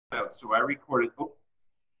So I recorded. Oh,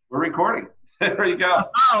 we're recording. There you go.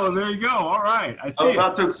 Oh, there you go. All right. I I'm see it.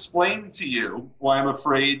 about to explain to you why I'm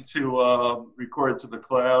afraid to record to the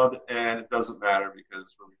cloud, and it doesn't matter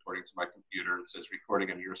because we're recording to my computer. It says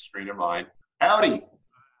recording on your screen or mine. Howdy.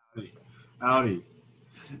 Howdy. Howdy.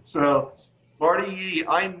 So, Marty Yee,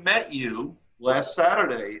 I met you last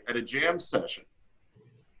Saturday at a jam session,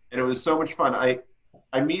 and it was so much fun.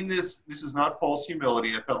 I mean this. This is not false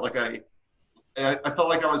humility. I felt like I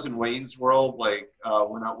was in Wayne's World, like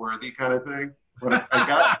we're not worthy kind of thing. When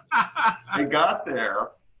I got there,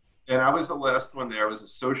 and I was the last one there. It was a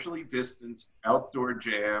socially distanced outdoor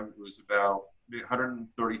jam. It was about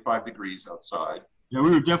 135 degrees outside. Yeah,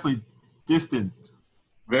 we were definitely distanced.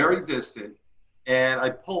 Very distant. And I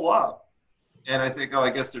pull up, and I think, oh, I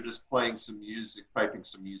guess they're just playing some music, piping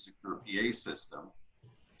some music through a PA system.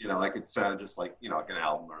 You know, like it sounded just like, like an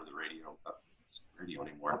album or the radio. Not radio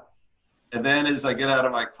anymore. And then as I get out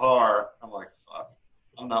of my car, I'm like, fuck,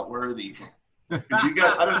 I'm not worthy. Because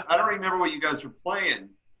I don't remember what you guys were playing,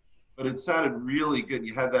 but it sounded really good.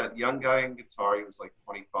 You had that young guy on guitar, he was like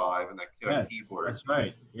 25, and that kid on keyboard. That's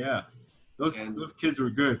right, yeah. Those kids were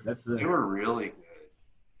good. They were really good.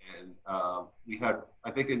 And we had,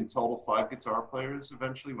 I think in total, 5 guitar players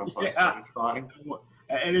eventually once I started trying.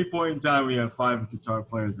 At any point in time, we had 5 guitar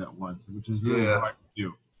players at once, which is really hard to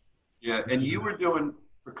do. Yeah, and you were doing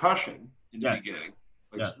percussion in the beginning,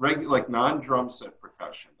 like non-drum set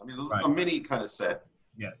percussion. I mean, a mini kind of set.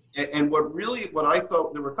 Yes. And what I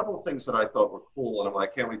thought, there were a couple of things that I thought were cool, and I'm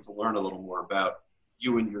like, I can't wait to learn a little more about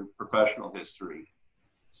you and your professional history.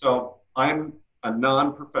 So I'm a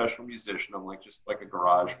non-professional musician. I'm just like a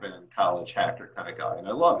garage band, college hacker kind of guy, and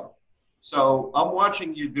I love it. So I'm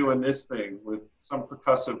watching you doing this thing with some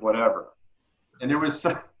percussive whatever, and there was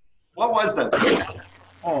some, what was that thing?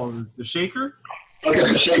 Oh, the shaker? Okay,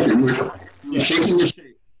 the shaker. Shaking the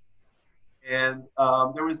shake. And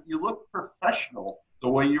you looked professional the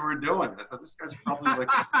way you were doing it. I thought this guy's probably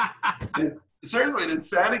like, seriously, it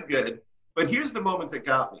sounded good. But here's the moment that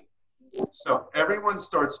got me. So everyone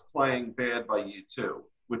starts playing Bad by U2,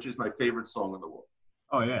 which is my favorite song in the world.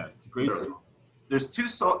 Oh yeah, it's a great song.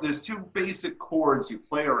 There's two basic chords you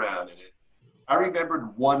play around in it. I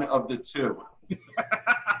remembered one of the two.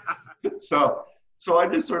 So I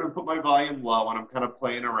just sort of put my volume low and I'm kind of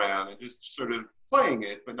playing around and just sort of playing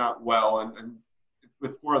it, but not well. And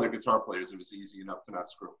with 4 other guitar players, it was easy enough to not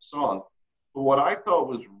screw up the song. But what I thought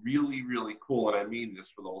was really, really cool, and I mean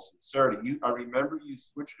this with all sincerity, I remember you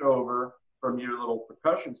switched over from your little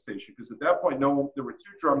percussion station, because at that point, there were 2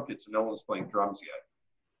 drum kits and no one was playing drums yet.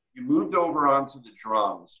 You moved over onto the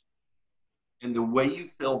drums, and the way you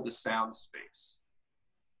filled the sound space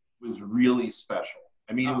was really special.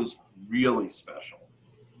 I mean, it was really special.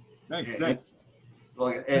 Thanks. And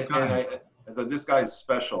I thought this guy's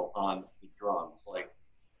special on the drums.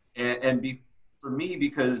 For me,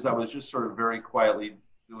 because I was just sort of very quietly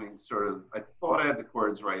doing I thought I had the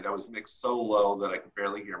chords right. I was mixed so low that I could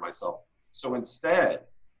barely hear myself. So instead,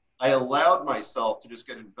 I allowed myself to just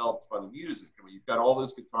get enveloped by the music. I mean, you've got all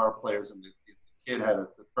those guitar players, and the kid had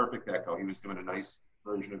the perfect echo. He was doing a nice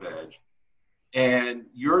version of Edge. And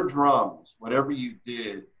your drums, whatever you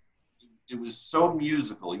did, it was so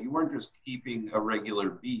musical. You weren't just keeping a regular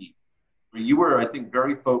beat, but you were, I think,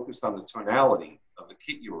 very focused on the tonality of the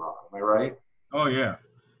kit you were on. Am I right? Oh, yeah,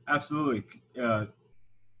 absolutely.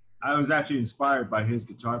 I was actually inspired by his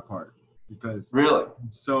guitar part because really,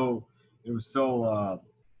 it was so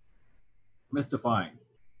mystifying.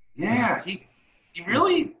 Yeah, he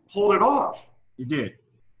really pulled it off. He did.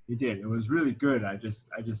 It was really good. I just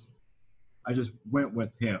went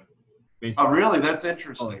with him, basically. Oh, really? That's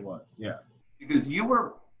interesting. Oh, it was, yeah. Because you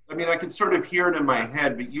were, I mean, I could sort of hear it in my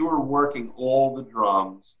head, but you were working all the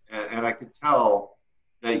drums, and I could tell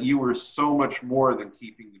that you were so much more than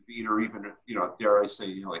keeping the beat, or even, dare I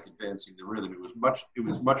say, like advancing the rhythm. It was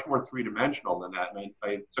much more 3-dimensional than that, and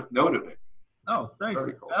I took note of it. Oh, thanks.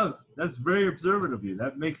 Cool. That's very observant of you.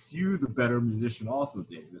 That makes you the better musician, also,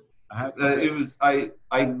 David.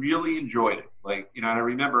 I really enjoyed it. And I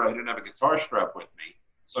remember I didn't have a guitar strap with me,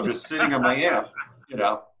 so I'm just sitting on my amp,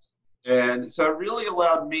 and so it really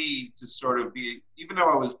allowed me to sort of be, even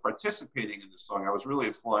though I was participating in the song, I was really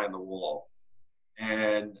a fly on the wall,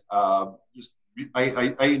 and I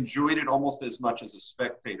enjoyed it almost as much as a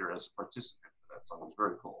spectator, as a participant for that song. It was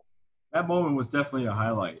very cool. That moment was definitely a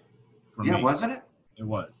highlight for me. Yeah, wasn't it? It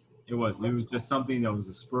was. It was just something that was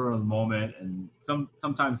a spur of the moment, and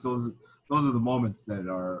sometimes those are the moments that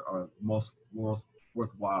are most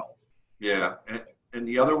worthwhile. Yeah, and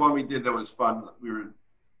the other one we did that was fun.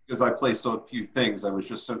 Because I play so few things, I was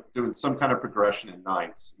just doing some kind of progression in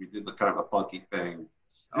ninths. We did the kind of a funky thing,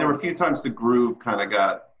 there were a few times the groove kind of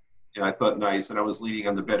got, I thought nice, and I was leaning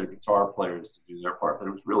on the better guitar players to do their part, but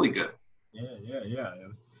it was really good. Yeah.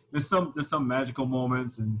 There's some magical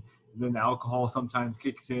moments, and then alcohol sometimes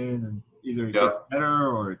kicks in, and either it gets better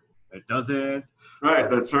or it doesn't. Right,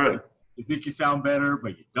 that's right. You think you sound better,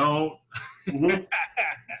 but you don't. Mm-hmm.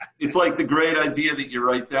 It's like the great idea that you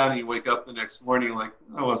write down and you wake up the next morning like,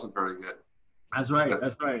 that wasn't very good. That's right.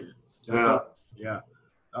 Yeah.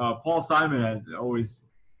 Paul Simon had always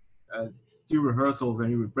do rehearsals, and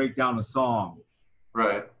he would break down a song,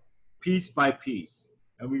 right, piece by piece,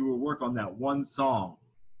 and we would work on that one song,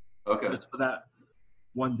 just for that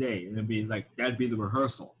one day, and that'd be the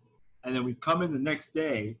rehearsal, and then we'd come in the next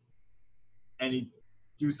day, and he'd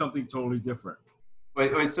do something totally different.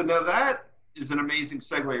 Wait. So now that is an amazing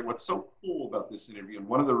segue. What's so cool about this interview, and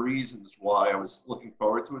one of the reasons why I was looking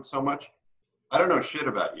forward to it so much, I don't know shit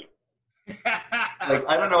about you.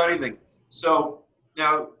 I don't know anything. So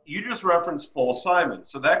now you just referenced Paul Simon.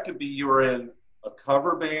 So that could be you were in a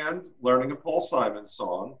cover band learning a Paul Simon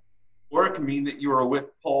song, or it could mean that you were with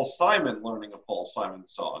Paul Simon learning a Paul Simon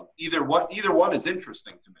song. Either one is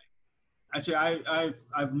interesting to me. Actually,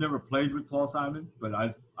 I've never played with Paul Simon, but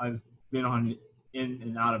I've been in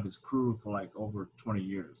and out of his crew for like over 20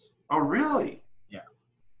 years. Oh, really? Yeah.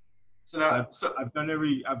 So now, I've done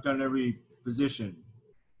every position,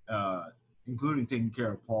 including taking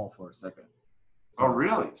care of Paul for a second. So, oh,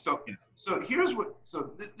 really? So yeah.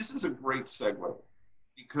 This is a great segue,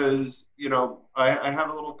 because I have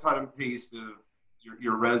a little cut and paste of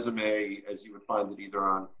your resume as you would find it either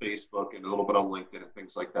on Facebook and a little bit on LinkedIn and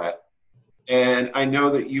things like that. And I know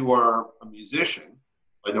that you are a musician.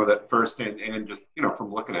 I know that firsthand, and just, from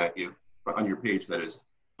looking at you on your page, that is.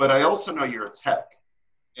 But I also know you're a tech.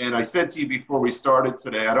 And I said to you before we started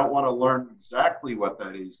today, I don't want to learn exactly what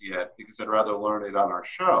that is yet, because I'd rather learn it on our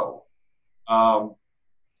show.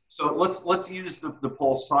 So let's use the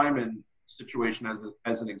Paul Simon situation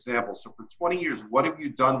as an example. So for 20 years, what have you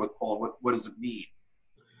done with Paul? What does it mean?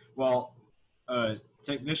 Well,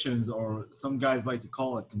 technicians, or some guys like to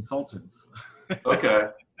call it consultants. Okay.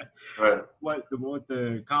 Right. What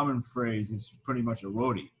the common phrase is pretty much a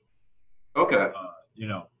roadie. Okay.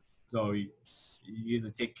 So you either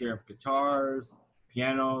take care of guitars,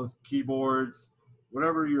 pianos, keyboards,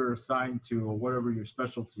 whatever you're assigned to, or whatever your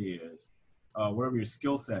specialty is, whatever your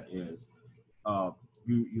skill set is,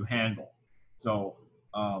 you handle. So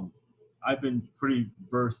I've been pretty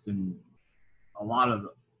versed in a lot of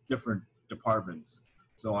different departments.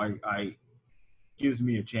 So I gives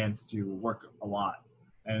me a chance to work a lot.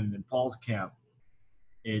 And in Paul's camp,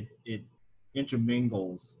 it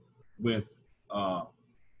intermingles with all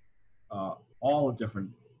the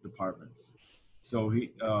different departments. So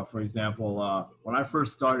for example, when I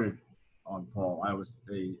first started on Paul, I was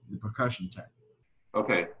the percussion tech.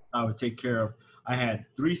 Okay. I would take care of. I had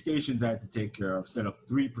 3 stations I had to take care of, set up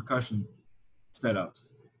 3 percussion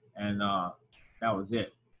setups, and that was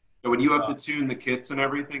it. So would you have to tune the kits and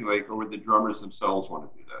everything, or would the drummers themselves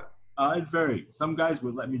want to do that? It varied. Some guys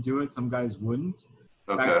would let me do it. Some guys wouldn't.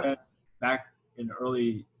 Okay. Back in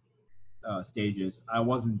early stages, I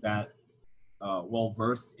wasn't that well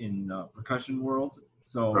versed in percussion world,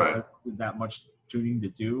 so right. there wasn't that much tuning to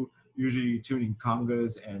do. Usually tuning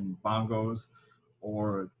congas and bongos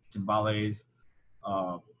or timbales,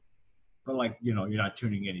 but you're not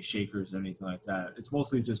tuning any shakers or anything like that. It's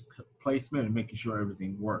mostly just placement and making sure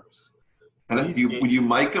everything works. And would you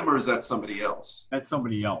mic them, or is that somebody else? That's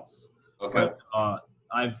somebody else. Okay. But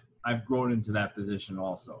I've grown into that position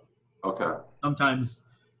also. Okay. Sometimes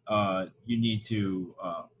you need to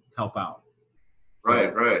help out.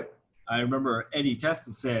 Right, right. I remember Eddie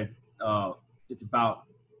Testa said it's about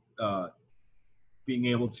being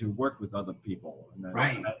able to work with other people. And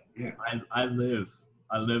right. Yeah. I live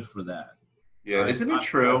for that. Yeah. Isn't it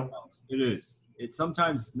true? It is. It's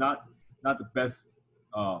sometimes not the best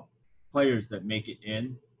players that make it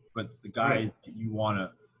in, but it's the guys that you want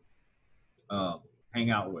to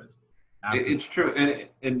hang out with. It's true.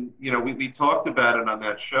 And we talked about it on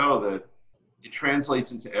that show, that it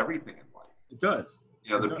translates into everything in life. It does.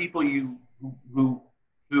 People who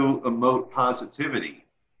emote positivity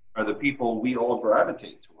are the people we all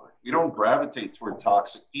gravitate toward. We don't gravitate toward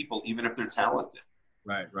toxic people, even if they're talented.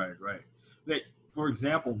 Right. For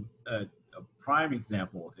example, a prime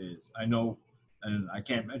example is, I know, and I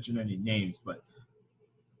can't mention any names, but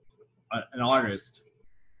an artist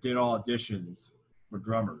did auditions for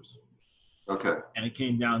drummers. Okay. And it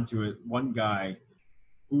came down to it. One guy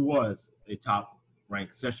who was a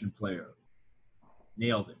top-ranked session player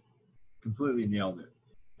nailed it, completely nailed it,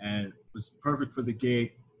 and was perfect for the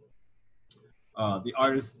gig. the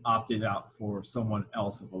artist opted out for someone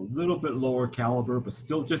else of a little bit lower caliber, but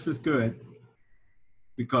still just as good,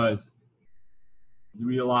 because you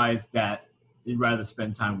realize that you'd rather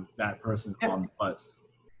spend time with that person on the bus.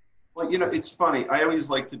 Well, you know, it's funny. I always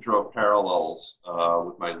like to draw parallels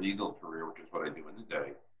with my legal career, which is what I do in the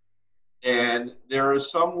day. And there are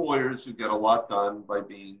some lawyers who get a lot done by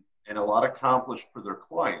being, and a lot accomplished for their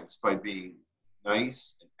clients by being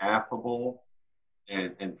nice and affable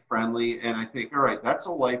and friendly. And I think, all right, that's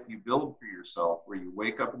a life you build for yourself where you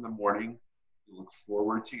wake up in the morning, you look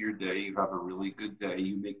forward to your day, you have a really good day,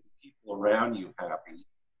 you make the people around you happy, you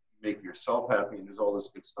make yourself happy, and there's all this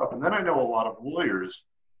good stuff. And then I know a lot of lawyers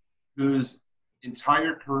whose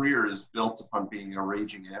entire career is built upon being a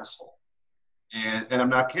raging asshole. And I'm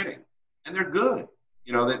not kidding. And they're good.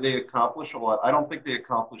 You know, they accomplish a lot. I don't think they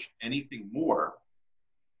accomplish anything more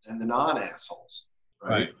than the non-assholes,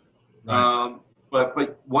 right?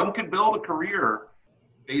 But one could build a career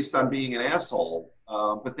based on being an asshole.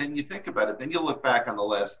 But then you think about it. Then you look back on the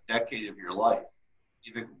last decade of your life.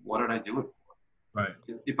 You think, what did I do it for? Right.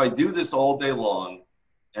 If I do this all day long,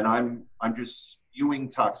 and I'm just spewing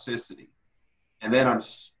toxicity, and then I'm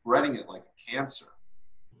spreading it like a cancer.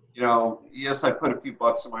 You know, yes, I put a few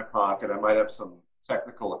bucks in my pocket. I might have some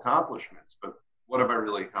technical accomplishments, but what have I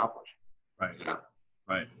really accomplished? Right. You know?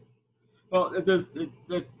 Right. Well,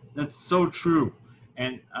 that's so true.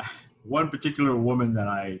 And one particular woman that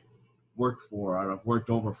I worked for, I've worked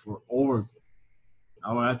for over,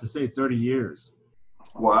 I would have to say 30 years.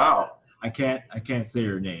 Wow. I can't say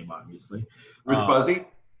her name, obviously. Ruth Buzzy?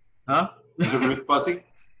 Huh? Is it Ruth Buzzy?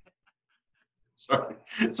 Sorry.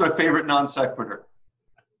 It's my favorite non sequitur.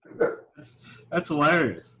 That's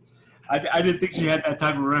hilarious. I didn't think she had that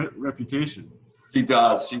type of reputation. She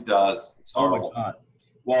does. She does. It's horrible. Oh my God.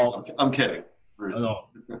 Well, I'm kidding. Ruth. No.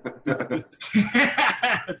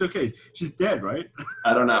 It's okay. She's dead, right?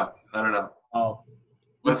 I don't know. Oh.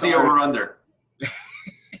 Let's see over under.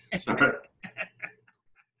 Sorry.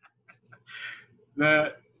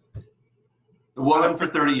 The woman for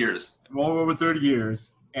 30 years. Well, over 30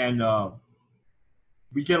 years, and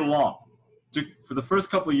we get along. For the first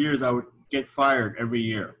couple of years, I would get fired every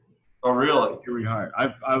year. Oh, really? Get rehired.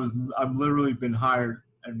 I've literally been hired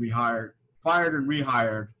and rehired, fired and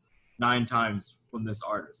rehired 9 times from this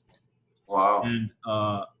artist. Wow. And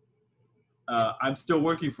I'm still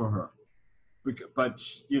working for her, but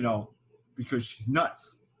you know, because she's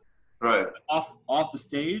nuts. Right. Off the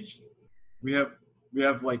stage, we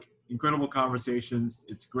have like incredible conversations.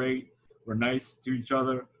 It's great. We're nice to each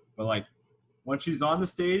other, but like once she's on the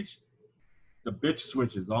stage, the bitch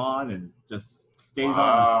switch is on and just stays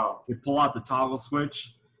on. We pull out the toggle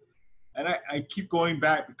switch, and I keep going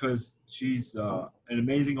back because she's an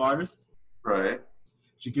amazing artist. Right.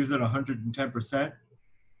 She gives it 110%,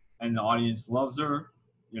 and the audience loves her.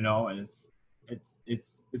 You know, and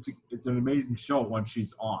it's an amazing show when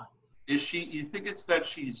she's on. Is she? You think it's that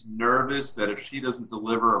she's nervous that if she doesn't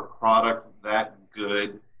deliver a product that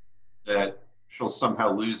good, that she'll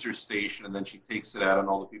somehow lose her station, and then she takes it out on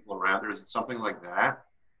all the people around her? Is it something like that?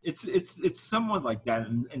 It's somewhat like that,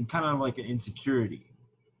 and kind of like an insecurity,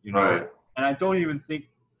 you know. Right. And I don't even think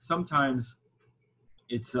sometimes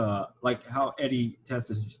it's like how Eddie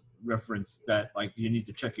Testa referenced that, like you need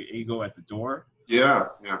to check your ego at the door. Yeah.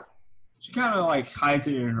 She kind of like hides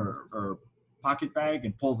it in her pocket bag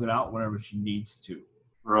and pulls it out whenever she needs to.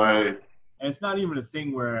 Right. And it's not even a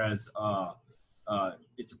thing whereas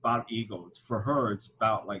it's about ego. It's for her, it's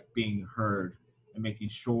about like being heard and making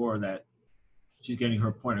sure that she's getting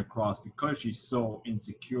her point across because she's so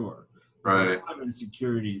insecure. Right. There's a lot of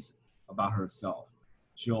insecurities about herself.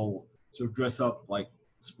 She'll dress up like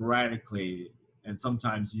sporadically, and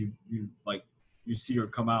sometimes you see her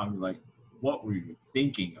come out and you're like, what were you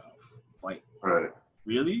thinking of? Like, right.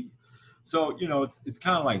 Really? So, you know, it's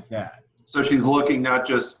kind of like that. So she's looking not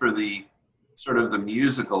just for the sort of the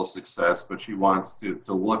musical success, but she wants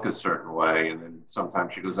to look a certain way. And then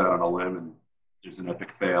sometimes she goes out on a limb and there's an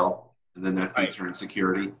epic fail. And then that feeds her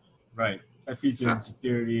insecurity. Right. That feeds her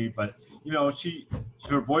insecurity. But, you know,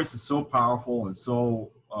 her voice is so powerful and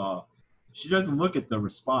so, she doesn't look at the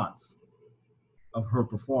response of her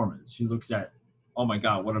performance. She looks at, oh my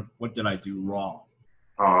God, what did I do wrong?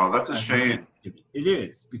 Oh, that's a shame. It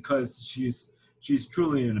is, because she's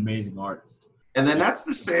truly an amazing artist. And then that's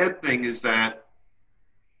the sad thing, is that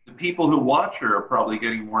the people who watch her are probably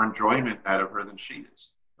getting more enjoyment out of her than she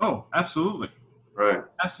is. Oh, absolutely. Right.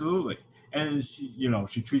 Absolutely. And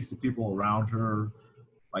she treats the people around her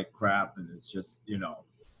like crap, and it's just,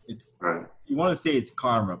 it's right. You want to say it's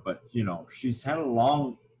karma, but she's had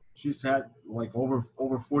like over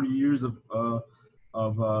 40 years of a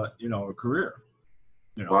career.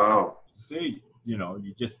 You know, so Wow. say, you know,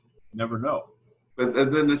 you just never know. But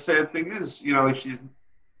and then the sad thing is, you know, like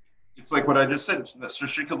it's like what I just said. So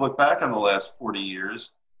she could look back on the last 40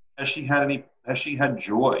 years. Has she had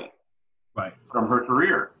joy Right, from her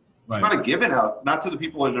career? She right, might have given out, not to the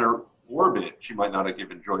people in her orbit. She might not have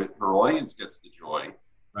given joy. Her audience gets the joy,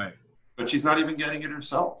 right, but she's not even getting it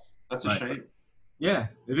herself. That's a right. shame. Yeah,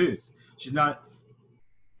 it is. She's not.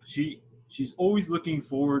 She's always looking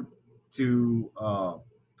forward to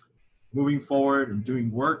moving forward and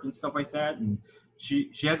doing work and stuff like that. And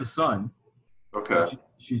she has a son that Okay.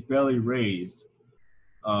 she's barely raised,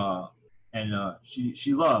 uh, and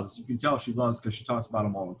she loves. You can tell she loves because she talks about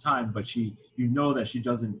him all the time. But you know that she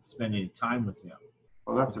doesn't spend any time with him.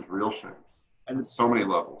 Well, that's a real shame. And On so many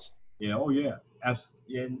levels. yeah, oh yeah,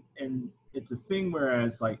 absolutely. And it's a thing.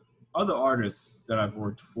 Whereas like other artists that I've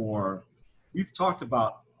worked for, we've talked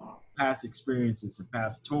about past experiences and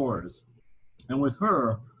past tours, and with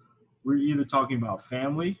her, we're either talking about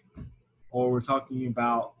family or we're talking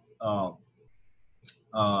about uh,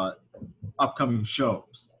 upcoming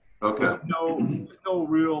shows. Okay. There's no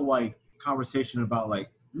real like conversation about like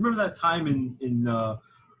remember that time in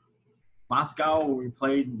Moscow where we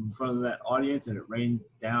played in front of that audience and it rained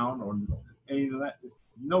down or any of that. There's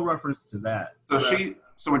no reference to that.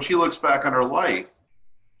 So when she looks back on her life,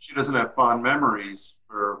 she doesn't have fond memories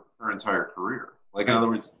for her entire career. Like in Right, other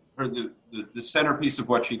words, the centerpiece of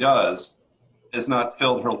what she does has not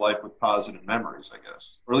filled her life with positive memories, I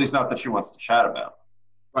guess, or at least not that she wants to chat about.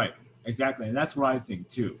 right, exactly, and that's what I think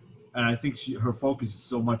too. And I think her focus is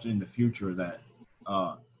so much in the future that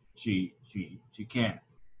uh, she can't.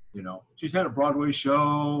 You know, she's had a Broadway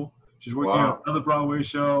show. She's working on Wow. another Broadway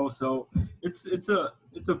show, so it's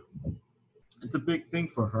a big thing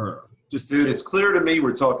for her. Just to Dude, keep. it's clear to me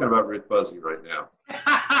we're talking about Ruth Buzzy right now.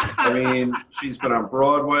 I mean, she's been on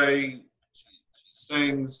Broadway. She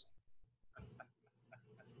sings.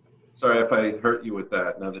 Sorry if I hurt you with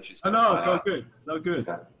that. Now that she's Oh, kind of no, gone it's all out. good. No good.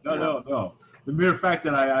 Yeah, No, yeah. no, no. The mere fact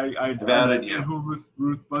that I I've outed understand you. who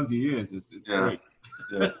Ruth Buzzy is, it's Yeah, great.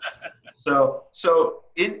 yeah. So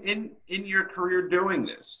in your career doing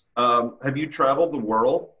this, have you traveled the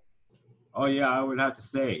world? Oh yeah, I would have to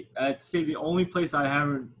say. I'd say the only place I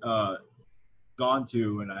haven't gone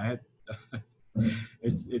to, and I had,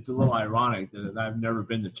 it's a little ironic that I've never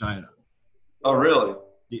been to China. Oh, really?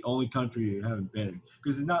 The only country I haven't been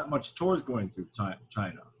because there's not much tours going through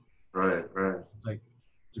China. Right, right. It's like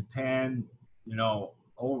Japan, you know,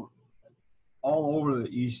 all over the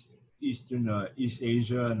East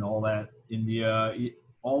Asia and all that, India,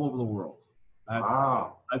 all over the world.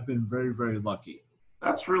 Wow, I've been very, very lucky.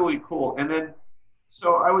 that's really cool. And then,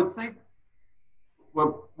 so I would think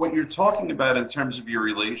what you're talking about in terms of your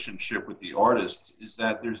relationship with the artists is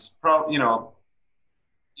that there's probably, you know,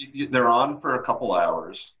 they're on for a couple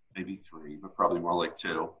hours, maybe three, but probably more like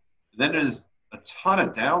two. Then there's a ton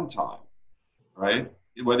of downtime, right?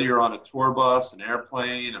 Whether you're on a tour bus, an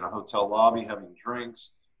airplane, in a hotel lobby having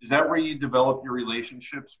drinks, is that where you develop your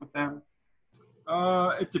relationships with them?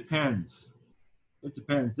 It depends. It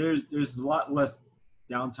depends. There's a lot less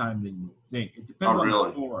downtime than you think. It depends Oh, on the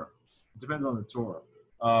really? tour. It depends on the tour.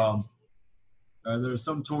 Um, there's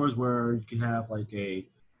some tours where you can have like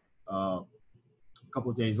couple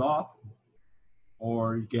of days off,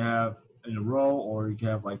 or you can have in a row, or you can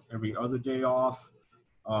have like every other day off.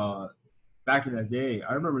 Uh, Back in the day,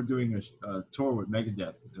 I remember doing a tour with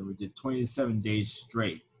Megadeth, and we did 27 days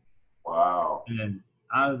straight. Wow. And then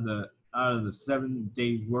out of the 7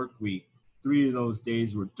 day work week, 3 of those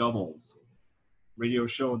days were doubles: radio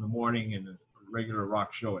show in the morning and a regular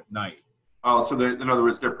rock show at night. Oh, so in other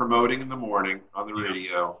words, they're promoting in the morning on the Yeah.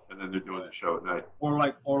 radio, and then they're doing the show at night. Or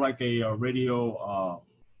like a radio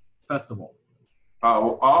festival. Oh,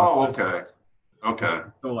 Or oh, festival. okay, okay.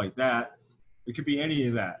 So like that. It could be any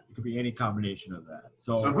of that. It could be any combination of that.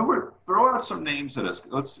 So So, throw out some names at us.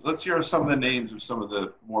 Let's hear some of the names of some of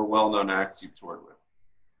the more well-known acts you've toured with.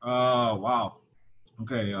 wow.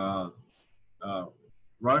 Okay. Uh,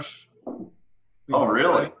 Rush, Pink Oh, Floyd,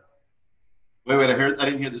 really? Wait, I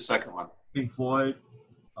didn't hear the second one. Pink Floyd,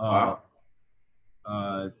 uh,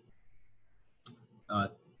 Wow. uh,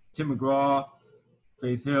 Tim McGraw,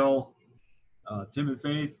 Faith Hill, Tim and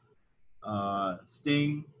Faith,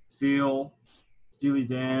 Sting, Seal, Steely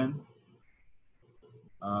Dan.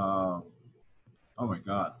 Oh my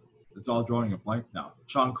God, it's all drawing a blank now.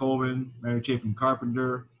 Sean Colvin, Mary Chapin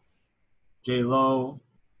Carpenter, J Lo,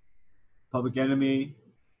 Public Enemy.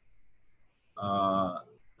 Uh,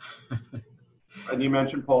 And you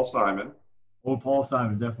mentioned Paul Simon. Paul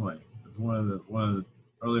Simon, definitely. It's one of the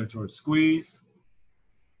earlier tours. Squeeze.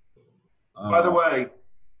 By the Uh, way,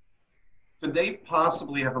 could they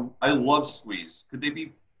possibly have a? I love Squeeze. Could they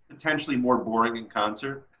be potentially more boring in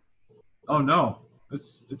concert? Oh no,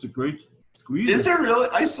 it's a great Squeeze. Is there really?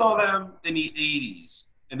 I saw them in the '80s,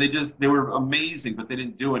 and they were amazing, but they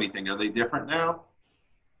didn't do anything. Are they different now?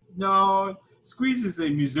 No, Squeeze is a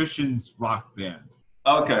musician's rock band.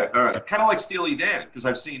 Okay, all right. Kind of like Steely Dan, because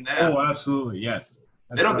I've seen them. Oh, absolutely, yes.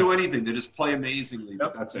 They That's don't right. do anything. They just play amazingly, but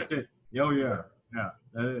Yep, that's it. that's it. Oh yeah, yeah,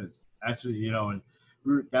 that is actually, and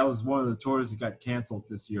that was one of the tours that got canceled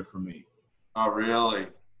this year for me. Oh, really?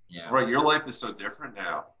 Yeah. Right. Your life is so different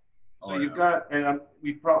now. So Oh you've yeah. got, and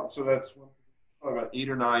we probably, so that's probably about 8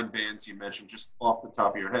 or 9 bands you mentioned just off the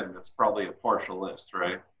top of your head, and that's probably a partial list,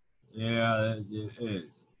 right? Yeah, it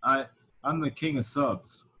is. I'm the king of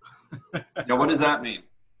subs. Now, what does that mean?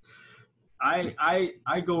 I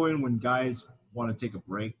go in when guys want to take a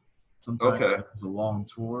break. Sometimes Okay. it's a long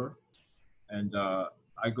tour, and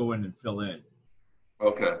I go in and fill in.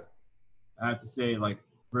 Okay. I have to say, like,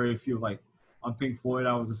 very few, like on Pink Floyd,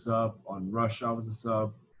 I was a sub. On Rush, I was a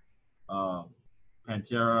sub. Um,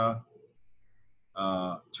 Pantera,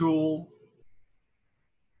 Tool.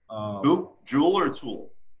 Who? Jewel or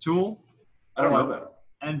Tool? Tool. I don't know that.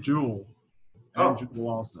 And Jewel. And Jewel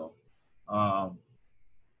also. A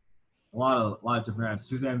lot of different acts.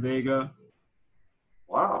 Suzanne Vega.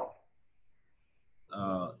 Wow.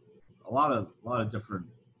 A lot of different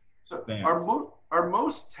So bands. are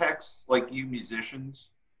most techs like you musicians?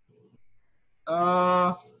 There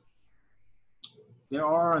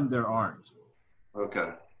are and there aren't.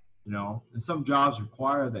 Okay. And some jobs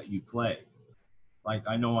require that you play. Like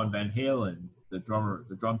I know on Van Halen, the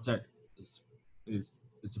drum tech is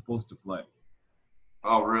supposed to play.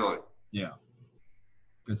 Oh, really? Yeah.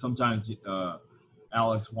 Because sometimes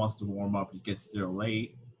Alex wants to warm up, he gets there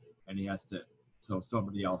late, and so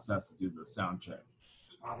somebody else has to do the sound check.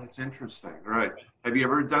 Oh, that's interesting. All right. Have you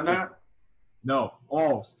ever done that? No.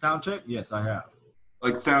 Oh, sound check? Yes, I have.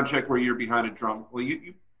 Like sound check where you're behind a drum. Well,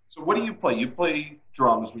 so what do you play? You play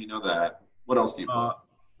drums, we know that. What else do you play?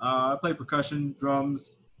 I play percussion,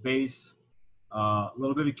 drums, bass, a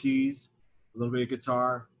little bit of keys, a little bit of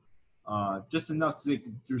guitar, just enough to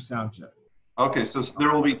get through sound check. Okay, so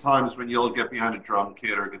there will be times when you'll get behind a drum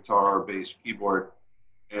kit or guitar or bass keyboard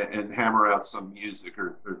and hammer out some music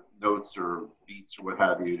or notes or beats or what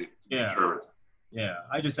have you to make sure it's. Yeah,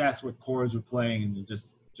 I just ask what chords we're playing and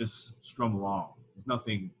just strum along. There's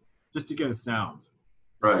nothing, just to get a sound.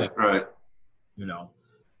 Right. Now,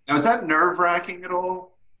 is that nerve-wracking at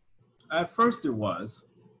all? At first it was.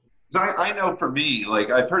 I know for me,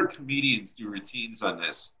 like I've heard comedians do routines on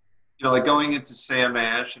this. Like going into Sam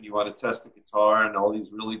Ash and you want to test the guitar and all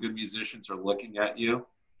these really good musicians are looking at you.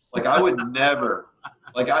 Like I would never,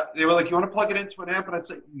 they were like, you want to plug it into an amp? And I'd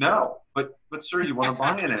say, no, but sir, you want to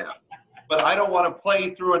buy an amp. But I don't want to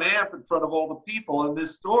play through an amp in front of all the people in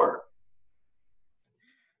this store.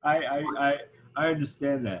 I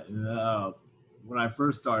understand that. When I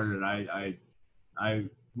first started, I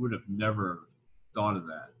would have never thought of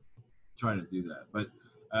that, trying to do that. But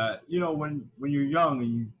when you're young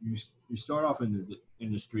and you start off in the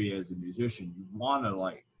industry as a musician, you want to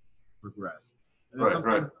like progress.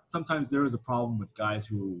 And sometimes there is a problem with guys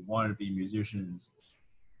who want to be musicians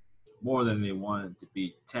more than they wanted to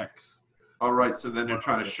be techs. All right, so then they're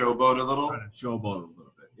trying to showboat a little? Trying to showboat a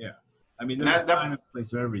little bit, yeah. I mean, there's a time and place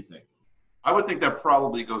for everything. I would think that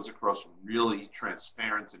probably goes across really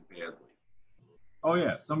transparent and badly. Oh,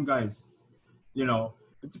 yeah. Some guys,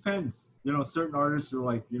 it depends. Certain artists are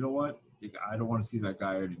like, you know what? I don't want to see that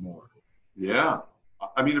guy anymore. Yeah.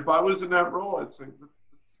 I mean, if I was in that role, I'd say that's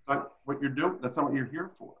not what you're doing. That's not what you're here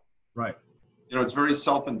for. Right. It's very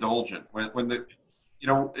self-indulgent.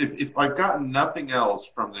 If I've gotten nothing else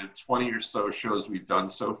from the 20 or so shows we've done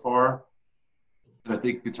so far, and I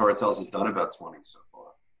think Guitar Tells has done about 20 so far,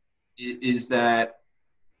 is that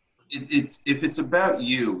if it's about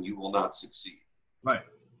you, you will not succeed. Right.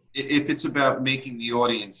 If it's about making the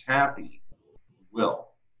audience happy, you will.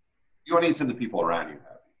 The audience and the people around you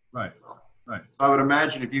happy. Right. Right. So I would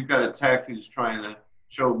imagine if you've got a tech who's trying to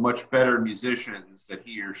show much better musicians that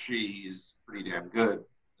he or she is pretty damn good,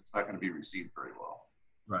 it's not going to be received very well.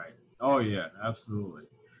 Right. Oh, yeah, absolutely.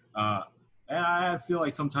 And I feel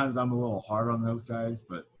like sometimes I'm a little hard on those guys,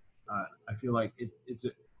 but I feel like it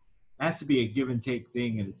has to be a give and take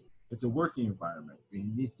thing, and it's a working environment. It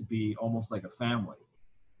needs to be almost like a family.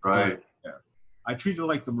 Right. I treat it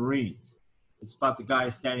like the Marines. It's about the guy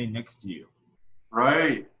standing next to you.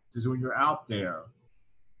 Right. Because when you're out there,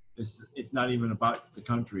 it's not even about the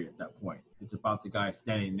country at that point. It's about the guy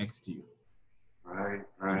standing next to you. Right.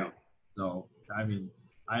 So, I mean,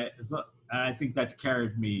 I think that's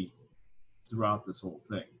carried me throughout this whole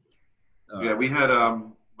thing. Yeah, we had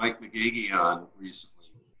Mike McGagey on recently,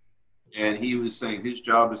 and he was saying his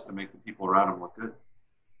job is to make the people around him look good.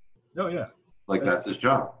 Oh yeah, Like that's his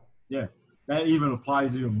job. Yeah, that even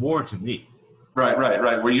applies even more to me. Right.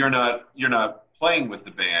 Where you're not playing with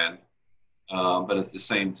the band, but at the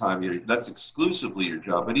same time, that's exclusively your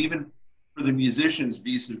job. But even for the musicians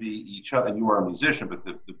vis-a-vis each other, and you are a musician, but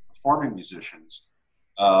the performing musicians,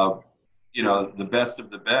 the best of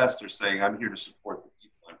the best are saying, "I'm here to support the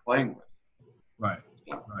people I'm playing with." Right.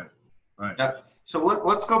 Yeah. Right. Yeah. So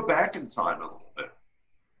let's go back in time a little bit.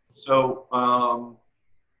 So,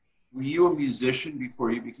 were you a musician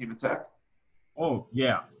before you became a tech? Oh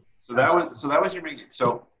yeah. So that was your main gig.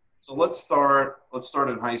 So let's start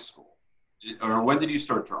in high school. Or when did you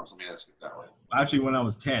start drums? Let me ask it that way. Actually, when I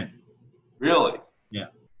was 10. Really? Yeah.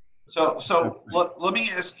 So let me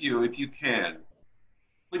ask you, if you can,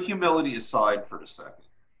 put humility aside for a second.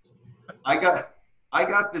 I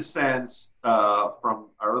got the sense from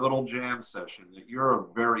our little jam session that you're a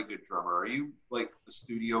very good drummer. Are you like a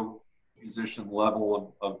studio musician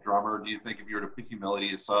level of drummer? Do you think, if you were to put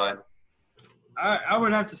humility aside? I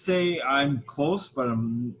would have to say I'm close, but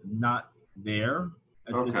I'm not there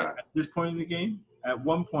at this point in the game. At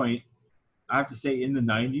one point, I have to say in the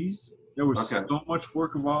 90s, there was so much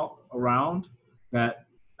work around that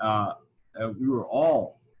we were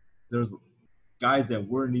all, there's guys that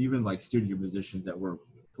weren't even like studio musicians that were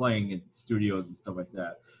playing in studios and stuff like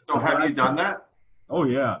that. So have you done that? Oh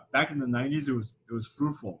yeah, back in the 90s, it was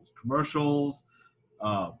fruitful. Commercials,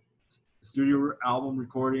 studio album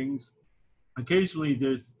recordings. Occasionally,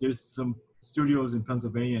 there's some studios in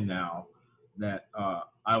Pennsylvania now that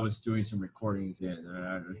I was doing some recordings in, and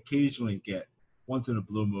I'd occasionally get once in a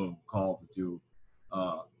blue moon call to do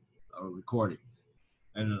recordings.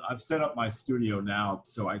 And I've set up my studio now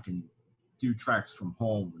so I can do tracks from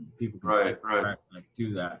home and people can set track and I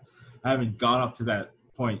do that. I haven't gone up to that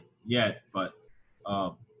point yet, but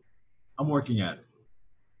I'm working at it.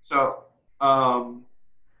 So,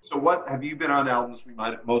 so what have you been on albums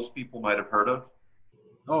most people might have heard of?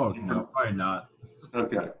 Oh no, probably not.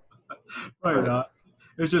 Okay. Probably not.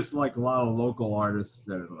 It's just like a lot of local artists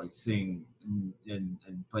that are like sing and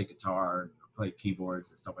play guitar, and play keyboards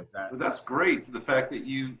and stuff like that. Well, that's great. The fact that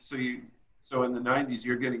so in the 90s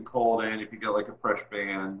you're getting called in if you get like a fresh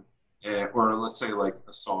band, or let's say like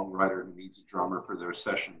a songwriter who needs a drummer for their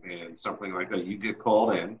session band, something like that. You get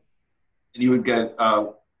called in, and you would get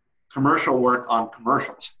commercial work on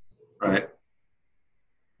commercials, right?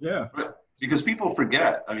 Yeah. Because people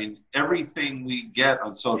forget. I mean, everything we get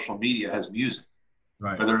on social media has music.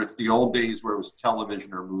 Right. Whether it's the old days where it was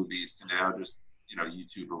television or movies to now just,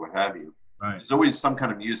 YouTube or what have you. Right. There's always some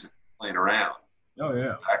kind of music playing around. Oh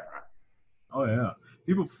yeah. Background. Oh yeah.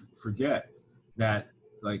 People forget that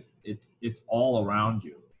like it's all around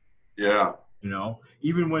you. Yeah.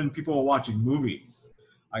 Even when people are watching movies,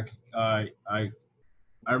 I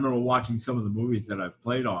remember watching some of the movies that I've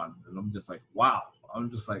played on, and I'm just like, wow. I'm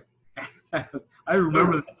just like, I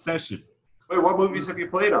remember that session. Wait, what movies have you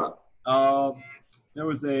played on? There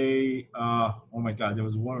was there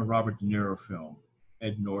was one Robert De Niro film,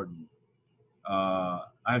 Ed Norton. I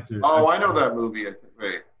know that movie. I think.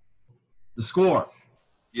 Wait. The Score.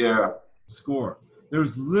 Yeah. The Score.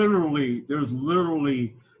 There's literally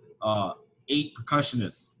 8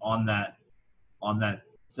 percussionists on that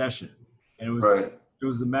session, and it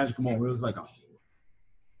was a magical moment. It was like a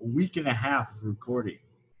week and a half of recording,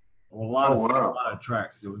 a lot of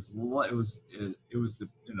tracks. It was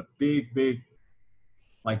in a big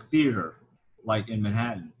like theater, like in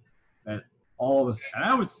Manhattan, that all of us, and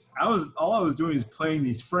I was doing is playing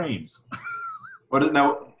these frames. What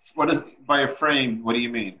is by a frame? What do you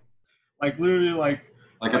mean? Like literally like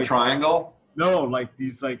a triangle? No, like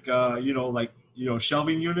these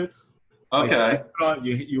shelving units. Okay. Like,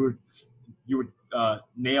 you would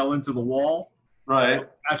nail into the wall. Right.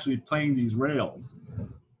 Actually playing these rails.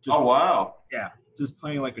 Oh wow. Yeah, just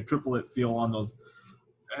playing like a triplet feel on those.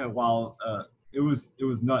 While it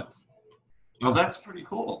was nuts. That's pretty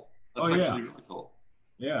cool. That's actually really cool.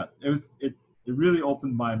 Yeah, it really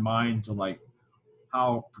opened my mind to like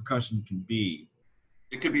how percussion can be.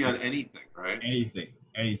 It could be on anything, right? Anything.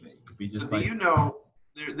 It could be just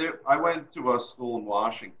I went to a school in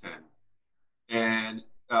Washington, and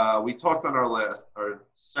we talked on our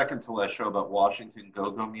second to last show about Washington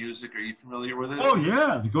go-go music. Are you familiar with it? Oh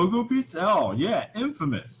yeah, the go-go beats. Oh yeah,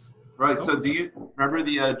 infamous. Right. So do you remember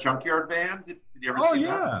the Junkyard Band? Did you ever see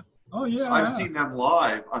that? Oh yeah. So I've seen them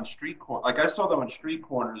live on street corners. Like I saw them on street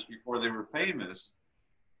corners before they were famous,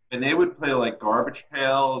 and they would play like garbage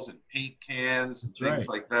pails and paint cans and things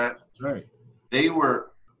like that. That's right. They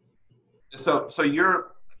were. So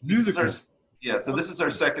you're this is our Musically. yeah. So this is our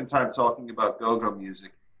second time talking about go-go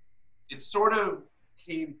music. It sort of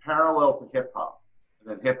came parallel to hip hop, and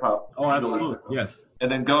then hip hop Oh, really absolutely. took off, Yes.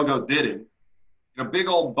 and then go-go didn't. Big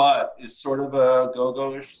Old Butt is sort of a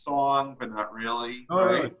go-go-ish song, but not really, Oh,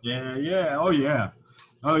 right? yeah, yeah. Oh, yeah.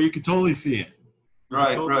 Oh, you could totally see it. You could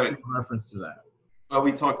Right, totally see right. the reference to that. But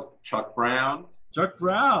we talked Chuck Brown. Chuck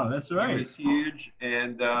Brown. That's He right. was huge,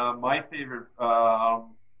 and my favorite,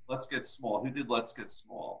 Let's Get Small. Who did Let's Get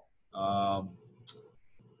Small? Um,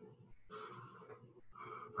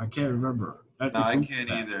 I can't remember. I have No, to I Google can't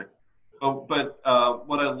that. either. But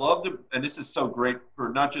what I loved, and this is so great for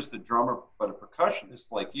not just a drummer but a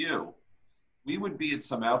percussionist like you, we would be at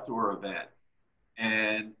some outdoor event,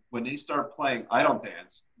 and when they start playing, I don't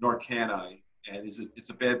dance, nor can I, and it's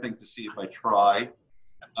a bad thing to see if I try.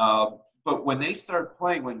 But when they start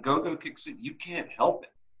playing, when go-go kicks in, you can't help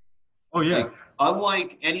it. Oh, yeah. Like,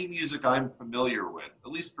 unlike any music I'm familiar with,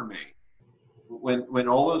 at least for me, when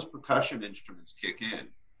all those percussion instruments kick in,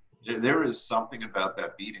 there is something about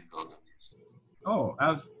that beat in go-go music. Oh,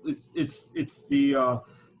 it's the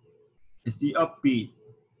upbeat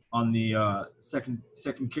on the second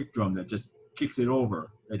kick drum that just kicks it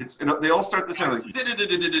over. They all start the same like,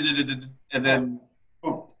 and then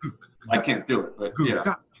boom. I can't do it, but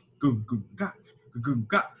yeah,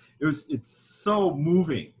 It's so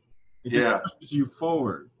moving. It just yeah, pushes you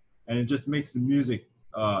forward, and it just makes the music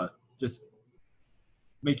just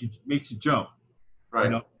makes you jump. You right.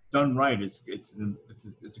 know, done right. It's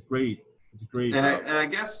a great And I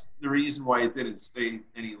guess the reason why it didn't stay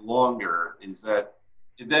any longer is that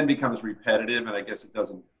it then becomes repetitive, and I guess it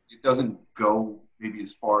doesn't go maybe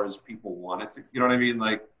as far as people want it to. You know what I mean?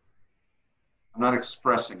 Like, I'm not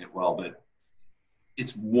expressing it well, but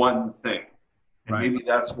it's one thing. And right. maybe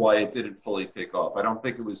that's why it didn't fully take off. I don't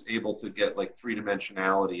think it was able to get like three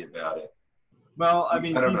dimensionality about it. Well, I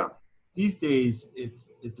mean, I don't know. these days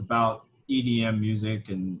it's about EDM music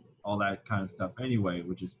and all that kind of stuff anyway,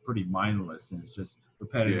 which is pretty mindless and it's just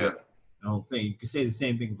repetitive. Yeah. The whole thing. You could say the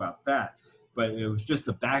same thing about that, but it was just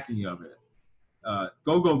the backing of it.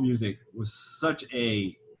 Go-go music was such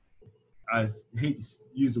a, I hate to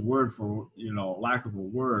use the word for, lack of a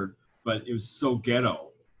word, but it was so ghetto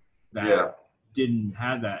that Yeah. didn't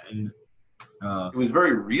have that. And It was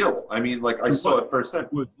very real. I mean, like I saw it firsthand.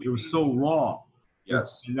 it was so raw.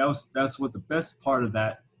 Yes. And that's what the best part of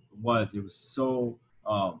that was. It was so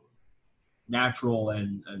natural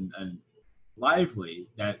and lively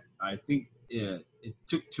that I think it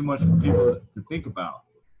took too much for people to think about.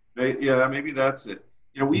 Yeah, maybe that's it.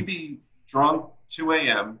 We'd be drunk 2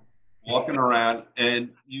 a.m. walking around, and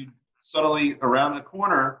you suddenly around the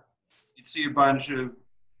corner, you'd see a bunch of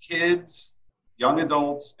kids, young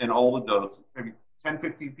adults, and old adults, maybe 10,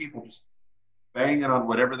 15 people just banging on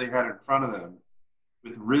whatever they had in front of them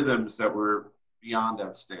with rhythms that were beyond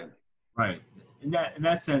outstanding. Right. In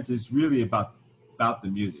that sense, it's really about the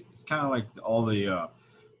music. It's kind of like all the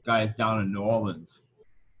guys down in New Orleans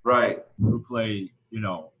Right. who play,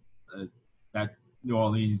 that New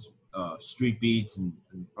Orleans street beats and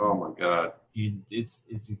Oh my God. it's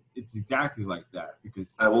exactly like that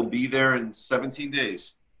because I will be there in 17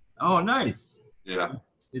 days. oh nice. Yeah.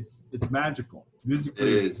 It's magical. It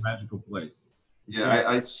Musically, it's is. a magical place. Yeah,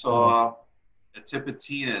 I saw at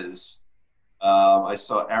Tipitina's. I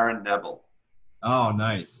saw Aaron Neville, Oh,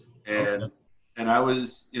 nice. Okay. and I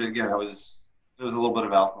was again there was a little bit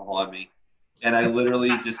of alcohol in me, and I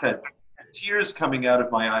literally just had tears coming out of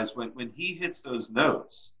my eyes when he hits those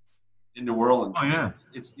notes in New Orleans. Oh yeah.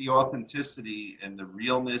 It's the authenticity and the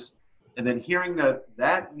realness, and then hearing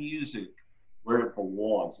that music where it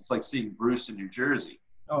belongs. It's like seeing Bruce in New Jersey.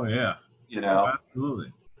 Oh yeah. You Oh, know.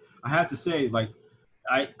 absolutely. I have to say, like,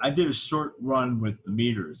 I did a short run with the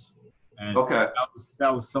meters, and Okay.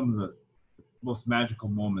 that was some of the most magical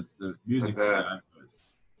moments. The music that was.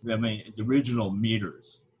 I mean, it's original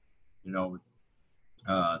meters, with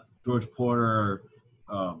George Porter,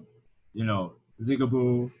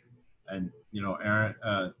 Zigaboo, and Aaron,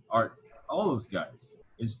 Art, all those guys.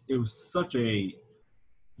 It was such a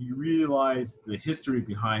you realize the history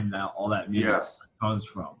behind that all that music Yes. comes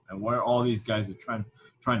from, and where all these guys are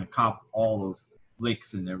trying to cop all those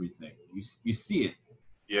licks and everything. You see it.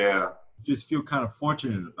 Yeah. You just feel kind of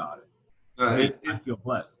fortunate about it. I feel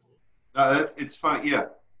blessed. It's funny, yeah,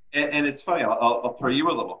 and it's funny. I'll throw you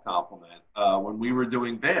a little compliment. When we were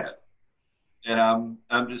doing band, and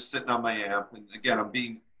I'm just sitting on my amp, and again, I'm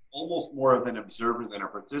being almost more of an observer than a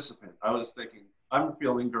participant. I was thinking, I'm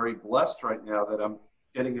feeling very blessed right now that I'm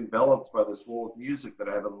getting enveloped by this wall of music that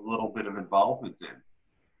I have a little bit of involvement in,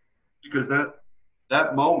 because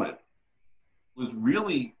that moment was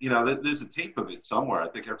really, there's a tape of it somewhere. I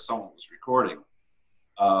think someone was recording.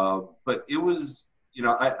 But it was,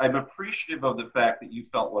 I'm appreciative of the fact that you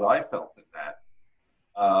felt what I felt in that.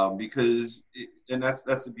 Because, and that's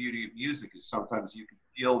the beauty of music, is sometimes you can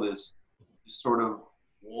feel this sort of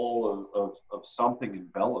wall of something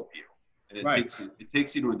envelop you, and it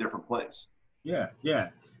takes you to a different place. Yeah, yeah.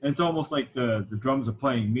 And it's almost like the drums are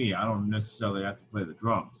playing me. I don't necessarily have to play the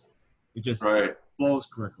drums. It just flows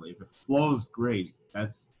correctly. If it flows great,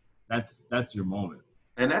 that's your moment.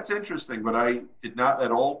 And that's interesting. What I did not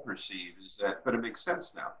at all perceive is that, but it makes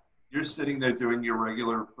sense now. You're sitting there doing your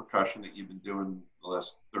regular percussion that you've been doing the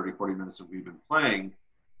last 30, 40 minutes that we've been playing.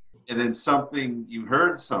 And then you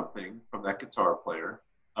heard something from that guitar player.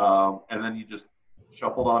 And then you just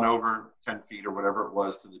shuffled on over 10 feet or whatever it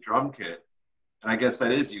was to the drum kit. And I guess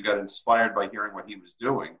you got inspired by hearing what he was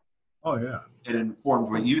doing. Oh, yeah. And it informed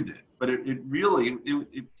what you did. But it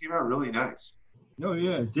came out really nice. Oh,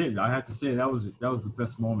 yeah, it did. I have to say that was the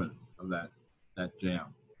best moment of that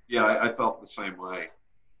jam. Yeah, I felt the same way.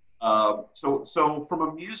 So from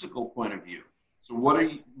a musical point of view, so what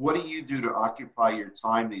do you do to occupy your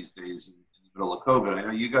time these days in the middle of COVID? I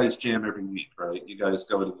know you guys jam every week, right? You guys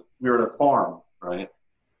we're at a farm, right?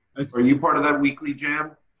 Are you part of that weekly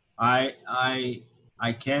jam? I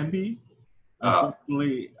can be.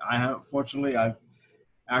 Unfortunately,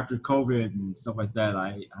 after COVID and stuff like that,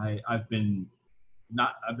 I've been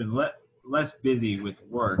less busy with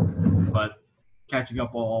work, but catching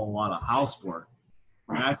up on a lot of housework.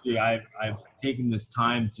 And actually, I've taken this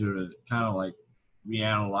time to kind of like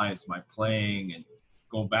reanalyze my playing and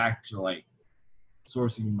go back to like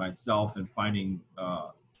sourcing myself and finding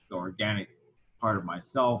the organic part of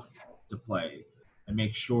myself to play, and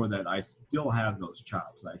make sure that I still have those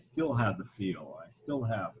chops. I still have the feel. I still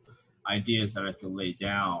have ideas that I can lay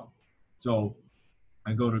down. So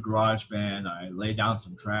I go to GarageBand, I lay down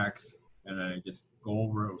some tracks, and I just go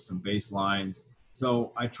over it with some bass lines.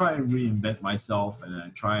 So I try and reinvent myself, and I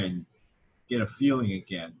try and get a feeling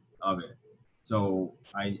again of it. So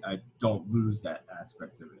I don't lose that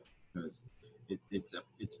aspect of it, because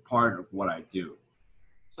it's part of what I do.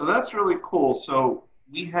 So that's really cool. So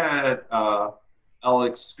we had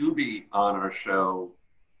Alex Scooby on our show,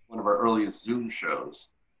 one of our earliest Zoom shows.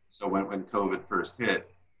 So when COVID first hit,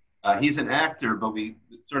 he's an actor, but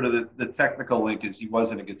the technical link is he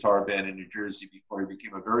was in a guitar band in New Jersey before he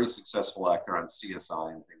became a very successful actor on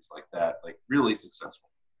CSI and things like that, like really successful.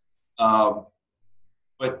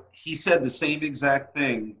 But he said the same exact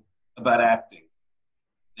thing about acting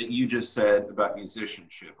that you just said about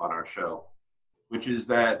musicianship on our show, which is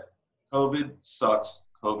that COVID sucks,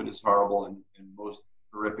 COVID is horrible, and most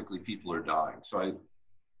horrifically people are dying. So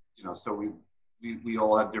we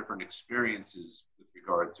all have different experiences with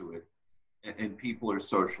regard to it, and people are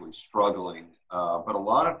socially struggling. But a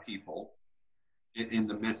lot of people in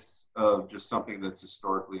the midst of just something that's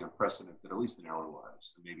historically unprecedented, at least in our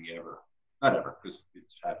lives, and maybe not ever, because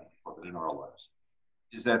it's happened before, but in our lives,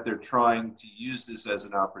 is that they're trying to use this as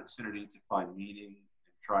an opportunity to find meaning,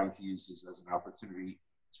 and trying to use this as an opportunity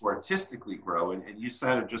to artistically grow. And you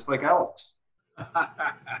sounded just like Alex.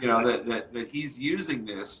 that he's using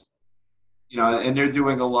this, and they're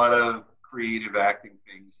doing a lot of creative acting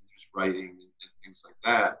things and just writing and things like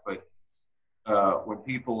that. But when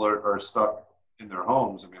people are stuck in their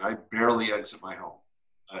homes, I mean, I barely exit my home.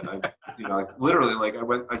 Literally, like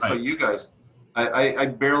I saw you guys. I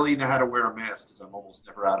barely know how to wear a mask because I'm almost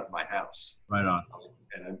never out of my house. Right on.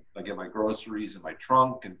 And I get my groceries in my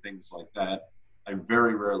trunk and things like that. I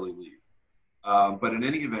very rarely leave. But in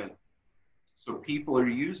any event, so people are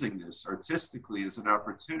using this artistically as an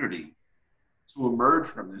opportunity to emerge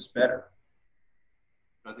from this better.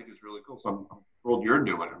 I think it's really cool. So I'm thrilled you're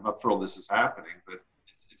doing it. I'm not thrilled this is happening, but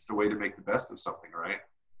it's the way to make the best of something, right?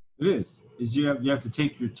 It is. You have to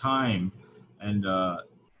take your time and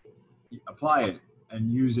apply it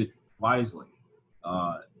and use it wisely,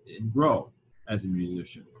 and grow as a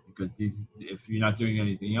musician. Because if you're not doing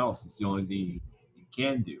anything else, it's the only thing you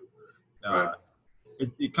can do. Right.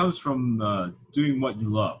 It comes from doing what you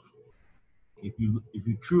love. If you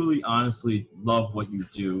truly, honestly love what you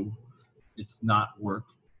do, it's not work.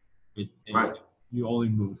 Right. You only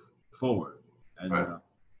move forward, and right.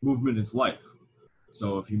 Movement is life.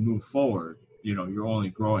 So if you move forward, you're only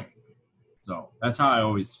growing. So that's how I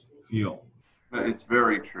always feel. It's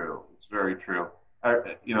very true. It's very true.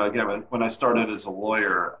 Again, when I started as a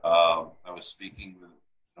lawyer, I was speaking with an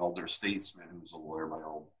older statesman who was a lawyer, my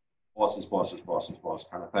old boss's boss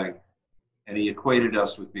kind of thing. And he equated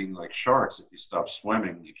us with being like sharks. If you stop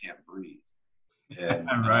swimming, you can't breathe. And,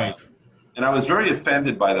 right. And I was very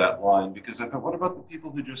offended by that line, because I thought, what about the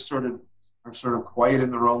people who just sort of are sort of quiet in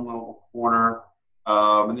their own little corner,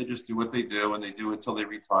 and they just do what they do, and they do it till they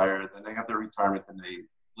retire. Then they have their retirement, then they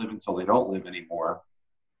live until they don't live anymore.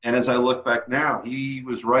 And as I look back now, he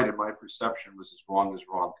was right, and my perception was as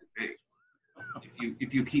wrong could be.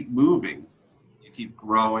 If you keep moving, you keep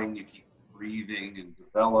growing, you keep breathing and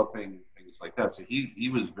developing, things like that. So he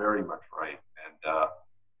was very much right. And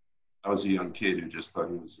I was a young kid who just thought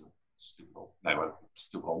he was a stupid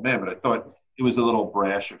old man, but I thought it was a little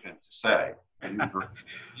brash of him to say.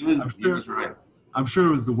 He was right. I'm sure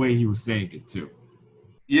it was the way he was saying it too.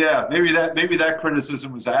 Yeah, maybe that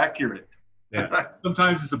criticism was accurate. Yeah.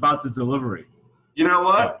 Sometimes it's about the delivery. You know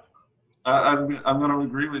what? I'm going to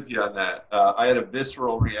agree with you on that. I had a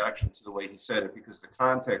visceral reaction to the way he said it because the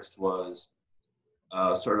context was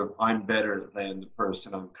sort of, I'm better than the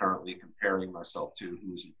person I'm currently comparing myself to,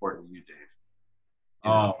 who is important to you, Dave.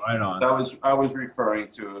 Right on. I was referring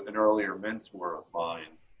to an earlier mentor of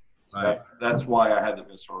mine. So right. That's why I had the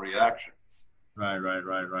visceral reaction.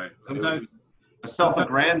 Right. Sometimes a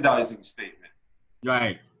self-aggrandizing statement.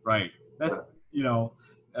 Right. That's,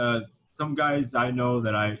 some guys I know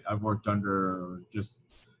that I've worked under just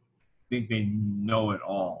think they know it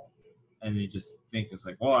all. And they just think it's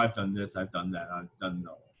like, oh, I've done this, I've done that, I've done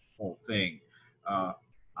the whole thing.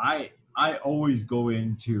 I always go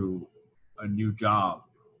into a new job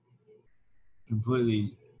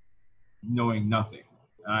completely knowing nothing.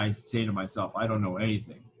 And I say to myself, I don't know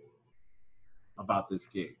anything about this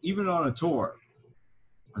gig. Even on a tour,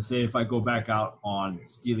 I say if I go back out on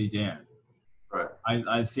Steely Dan, right.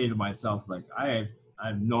 I say to myself, like, I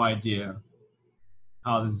have no idea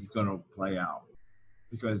how this is going to play out.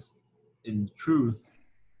 Because in truth,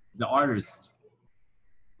 the artist,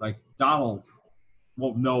 like Donald,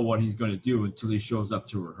 won't know what he's going to do until he shows up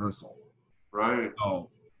to rehearsal. Right. So,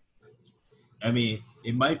 I mean,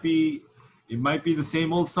 it might be the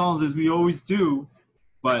same old songs as we always do,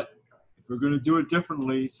 but if we're going to do it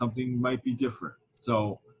differently, something might be different.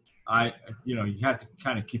 So, you have to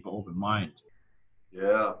kind of keep an open mind.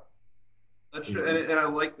 Yeah, that's true. And I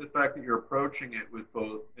like the fact that you're approaching it with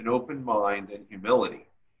both an open mind and humility.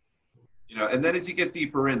 And then as you get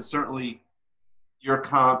deeper in, certainly your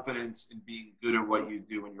confidence in being good at what you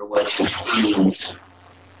do and your life experience,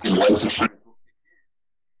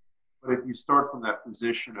 but if you start from that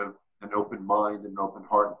position of an open mind and an open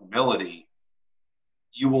heart and humility,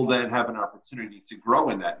 you will then have an opportunity to grow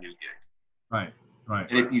in that new gig. Right.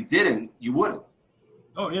 And if you didn't, you wouldn't.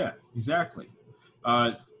 Oh, yeah, exactly.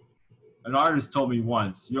 An artist told me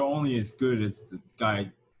once, you're only as good as the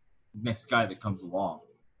next guy that comes along.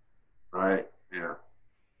 Right, yeah.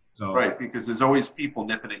 So, right, because there's always people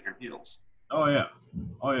nipping at your heels. Oh, yeah.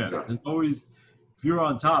 There's always, if you're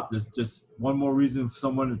on top, there's just one more reason for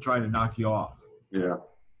someone to try to knock you off. Yeah.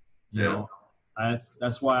 You know,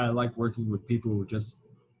 that's why I like working with people who just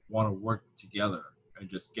want to work together and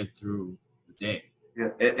just get through the day. Yeah,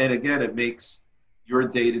 and again, it makes your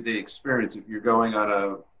day-to-day experience, if you're going on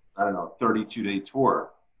a 32-day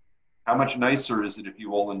tour, how much nicer is it if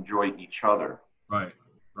you all enjoy each other? Right.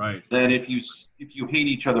 Than if you hate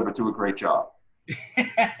each other but do a great job.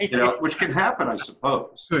 Which can happen, I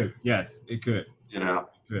suppose. Could, yes, it could. It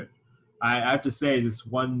could. I have to say, this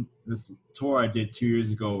tour I did 2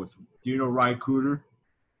 years ago was, do you know Ry Cooder?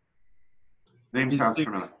 Name sounds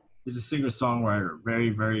familiar. He's a singer-songwriter,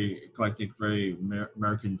 very, very eclectic, very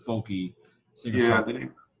American folky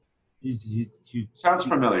singer-songwriter. Yeah, he sounds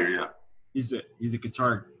familiar. Yeah, he's a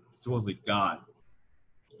guitar supposedly god,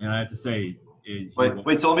 and I have to say,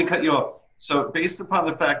 wait. So let me cut you off. So based upon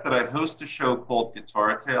the fact that I host a show called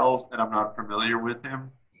Guitar Tales, and I'm not familiar with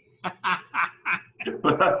him,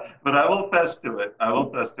 but I will fess to it.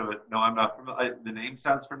 No, I'm not familiar. The name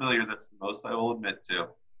sounds familiar. That's the most I will admit to.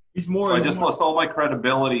 I just lost all my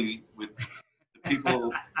credibility with the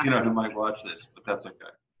people, who might watch this, but that's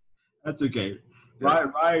okay. That's okay. Yeah.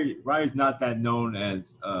 Ry is not that known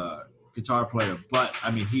as a guitar player, but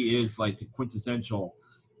I mean, he is like the quintessential.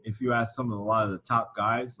 If you ask a lot of the top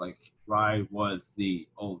guys, like Ry was the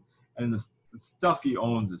old, and the stuff he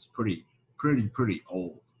owns is pretty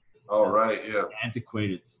old. Oh, right, yeah.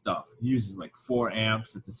 Antiquated stuff. He uses like 4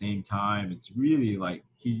 amps at the same time. It's really like,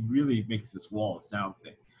 he really makes this wall of sound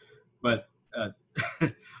thing. But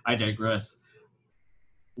I digress.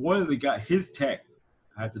 One of the guys, his tech,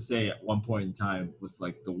 I have to say, at one point in time was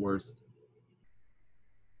like the worst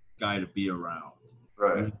guy to be around.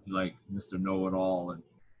 Right. Like Mr. Know-It-All, and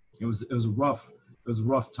it was a rough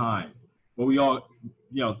time. But we all,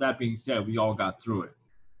 that being said, we all got through it.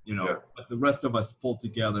 Yeah. But the rest of us pulled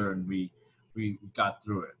together and we got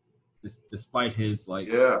through it, despite his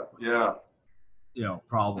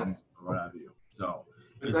problems or what have you. So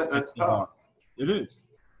That's it's hard. tough. It is.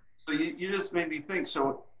 So you just made me think.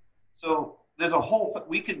 So there's a whole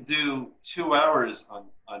we could do 2 hours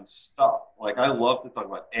on stuff. Like I love to talk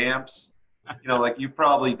about amps. Like you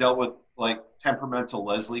probably dealt with like temperamental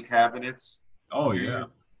Leslie cabinets. Oh yeah.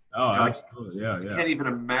 Oh, Like absolutely. Yeah, I yeah. can't even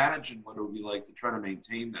imagine what it would be like to try to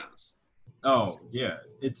maintain those. Oh yeah.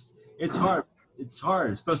 It's hard. It's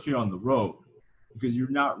hard, especially on the road, because you're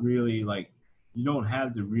not really like you don't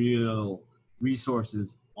have the real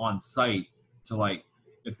resources on site to like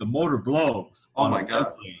if the motor blows Oh on a my God.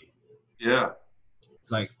 Leslie, Yeah.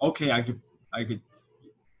 it's like okay, I could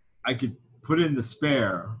I could put in the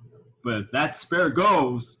spare, but if that spare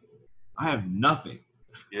goes, I have nothing.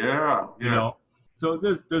 Yeah. You Yeah. know, so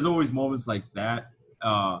there's always moments like that.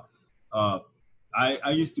 Uh, uh,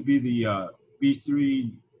 I used to be the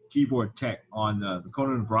B3 keyboard tech on the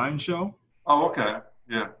Conan O'Brien show, Oh, okay.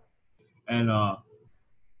 Yeah. and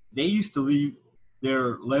they used to leave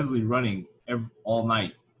their Leslie running all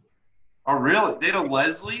night. Oh, really? They had a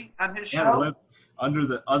Leslie on his They had a show? under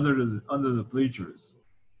the bleachers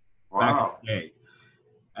back in Wow. the day,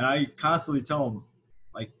 and I constantly tell them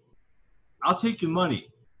like, I'll take your money.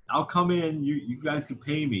 I'll come in. You guys can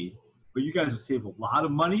pay me, but you guys would save a lot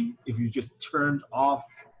of money if you just turned off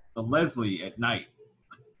the Leslie at night.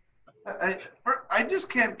 I just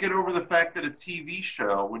can't get over the fact that a TV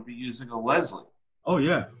show would be using a Leslie. Oh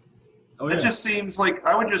yeah, oh It yeah, just seems like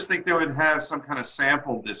I would just think they would have some kind of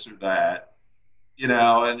sample this or that,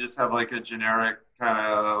 and just have like a generic kind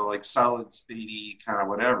of like solid statey kind of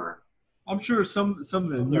whatever. I'm sure some of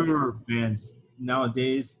the newer bands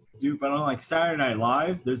nowadays do, but on like Saturday Night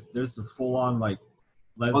Live, there's a full on like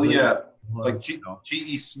Well, Leslie. yeah, like You know.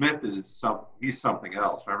 G.E. Smith he's something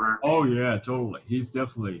else. Remember? Oh yeah, totally. He's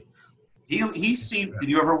definitely. He seemed. Did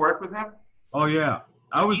you ever work with him? Oh yeah,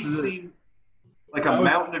 I was. He seemed like a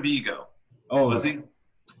mountain of ego. Oh, was he? This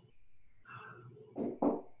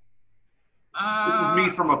is me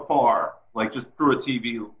uh, from afar, like just through a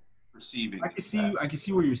TV perceiving. I can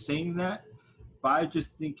see where you're saying that, but I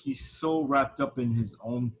just think he's so wrapped up in his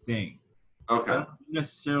own thing. I Okay. don't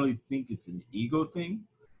necessarily think it's an ego thing.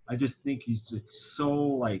 I just think he's just so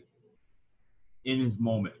like in his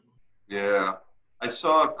moment. Yeah. I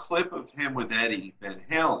saw a clip of him with Eddie Van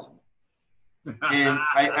Halen, and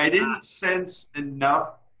I didn't sense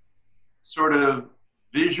enough sort of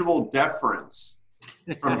visual deference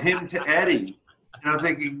from him to Eddie. And I'm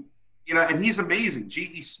thinking, and he's amazing.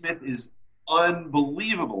 G.E. Smith is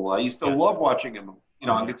unbelievable. I used to love watching him,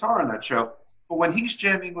 on guitar on that show. But when he's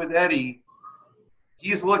jamming with Eddie,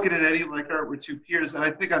 he's looking at Eddie like, all right, we're two peers. And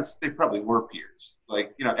I think they probably were peers.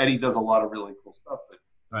 Like, Eddie does a lot of really cool stuff, but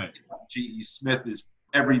Right. G.E. Smith is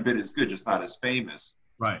every bit as good, just not as famous.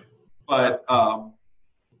 Right. But,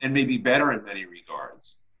 and maybe better in many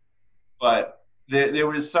regards. But there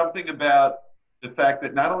was something about the fact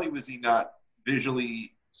that not only was he not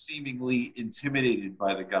visually seemingly intimidated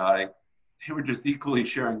by the guy, they were just equally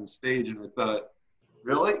sharing the stage. And I thought,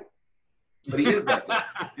 really? But he is that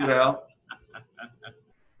guy,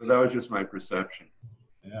 But that was just my perception.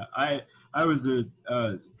 Yeah, I was the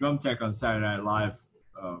drum tech on Saturday Night Live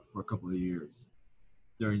for a couple of years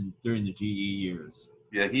during the GE years.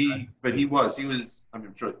 Yeah, he was. I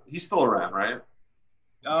mean, sure he's still around, right?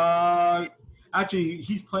 Actually,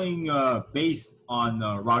 he's playing bass on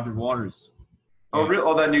Roger Waters. Oh, really?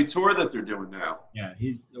 Oh, that new tour that they're doing now. Yeah,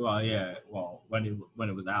 when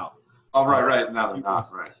it was out. Oh, right. Now they're not,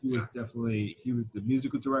 right. He was definitely the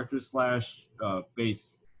musical director /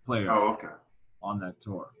 bass player. Oh, okay. On that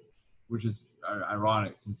tour, which is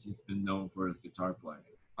ironic since he's been known for his guitar playing.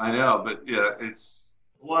 I know, but yeah, it's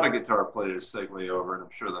a lot of guitar players segue over, and I'm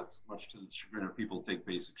sure that's much to the chagrin of people who take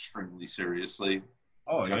bass extremely seriously.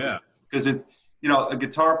 Oh, yeah. Because it's, a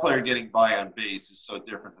guitar player getting by on bass is so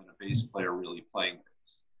different than a bass player really playing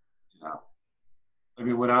bass. I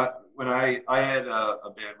mean, when I had a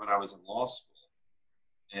band when I was in law school,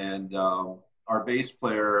 and our bass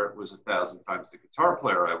player was 1,000 times the guitar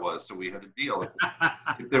player I was, so we had a deal.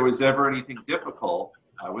 If there was ever anything difficult,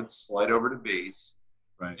 I would slide over to bass,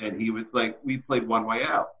 right? And he would we played One Way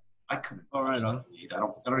Out. I couldn't lead. I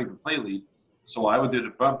don't even play lead, so I would do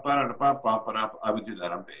the bump, bump, bump, bump, bump. I would do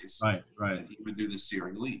that on bass, right. And he would do the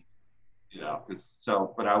searing lead,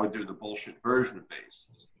 but I would do the bullshit version of bass.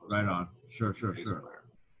 Right on. Sure. Player.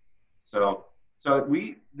 So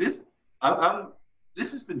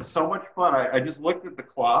this has been so much fun. I just looked at the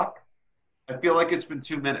clock. I feel like it's been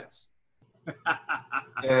 2 minutes.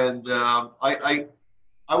 And I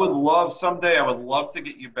would love someday. I would love to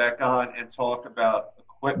get you back on and talk about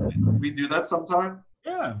equipment. Can we do that sometime?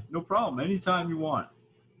 Yeah, no problem. Anytime you want.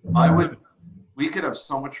 we could have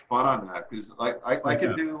so much fun on that because I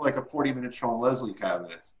could do like a 40-minute show on Leslie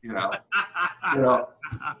cabinets, you know.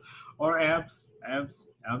 Or amps. I'm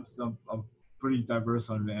pretty diverse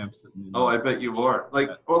on the amps. Oh, I bet you are. Like,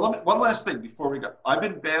 well, one last thing before we go. I've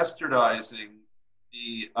been bastardizing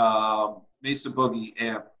the Mesa Boogie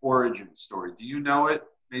amp origin story. Do you know it?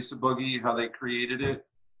 Mesa Boogie, how they created it?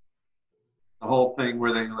 The whole thing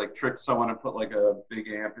where they like tricked someone and put like a big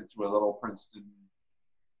amp into a little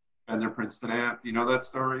Fender Princeton amp. Do you know that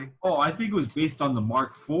story? Oh, I think it was based on the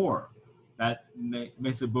Mark IV, that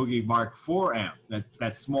Mesa Boogie Mark IV amp,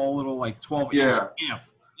 that small little like 12-inch amp.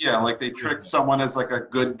 Yeah, like they tricked someone as like a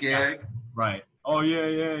good gag. Right. Oh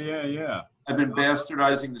yeah. I've been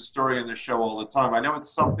bastardizing the story on the show all the time. I know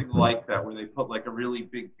it's something like that where they put like a really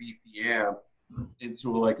big beefy amp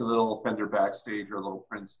into like a little Fender Backstage or a little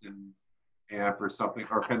Princeton amp or something,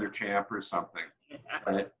 or Fender Champ or something.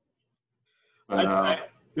 Right. But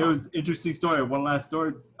there was an interesting story. One last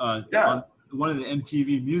story. On one of the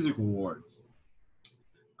MTV Music Awards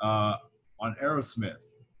on Aerosmith.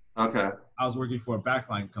 Okay. I was working for a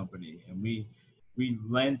backline company, and we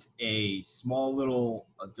lent a small little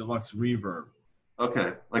deluxe reverb.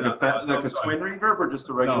 Okay, like a twin reverb or just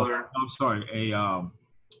a regular? No, I'm sorry, a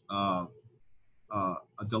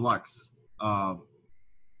deluxe,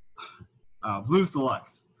 Blues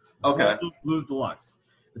Deluxe. Okay. Blues Deluxe.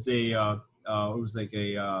 It's a it was like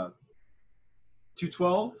a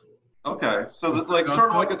 212. Okay, so like sort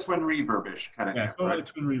of like a twin reverbish kind of. Yeah, sort of like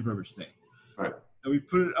a twin reverbish thing. Right. And we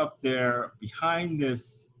put it up there behind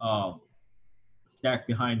this stack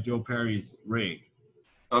behind Joe Perry's rig.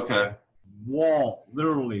 Okay.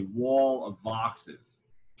 Literally wall of boxes,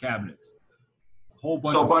 cabinets. A whole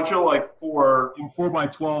bunch. So a bunch of like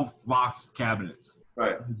 4x12 box cabinets.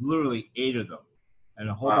 Right. Literally 8 of them, and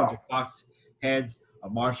a whole bunch of box heads, a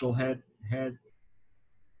Marshall head,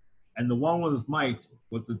 and the one with his mic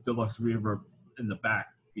was the deluxe reverb in the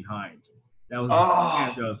back behind. That was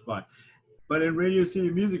fun. But in Radio City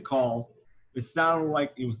Music Hall, it sounded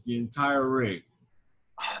like it was the entire rig.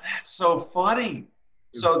 Oh, that's so funny.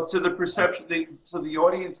 So to the perception, so the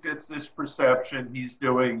audience gets this perception he's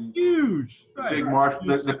doing huge, big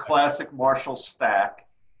the classic Marshall stack,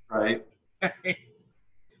 right? But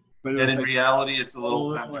and in reality, it's a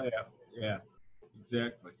little yeah,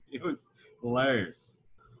 exactly. It was hilarious.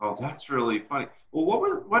 Oh, that's really funny.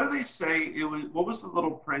 Well, what do they say? It was what was the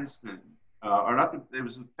little Princeton? Or not it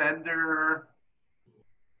was the Fender,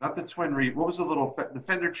 not the twin reed. What was the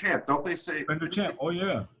Fender Champ? Don't they say Fender Champ? Oh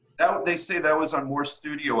yeah. They say that was on more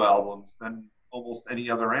studio albums than almost any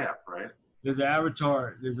other amp, right? There's an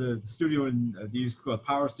Avatar. There's a studio in these called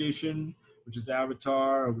Power Station, which is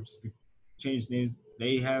Avatar, which changed names.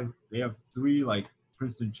 They have 3 like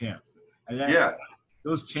Princeton Champs, and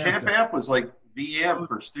those Champ amp was like the amp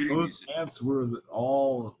for studio music. Those amps were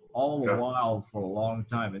all the while for a long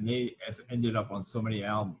time, and they have ended up on so many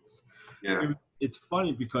albums. Yeah, it's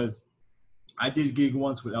funny because I did a gig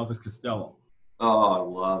once with Elvis Costello. Oh, I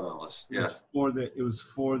love Elvis. Yes. It was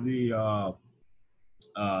for the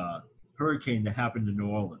hurricane that happened in New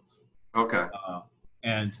Orleans. Okay.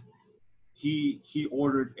 And he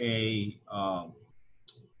ordered a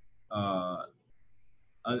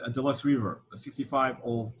deluxe reverb, a 65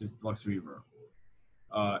 old deluxe reverb.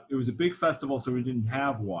 It was a big festival, so we didn't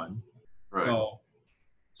have one. Right. So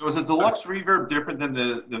is a deluxe reverb different than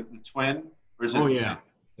the twin? Or is it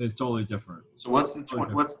it's totally different. So what's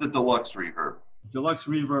the deluxe reverb? Deluxe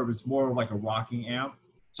reverb is more of like a rocking amp.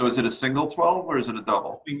 So is it a single 12 or is it a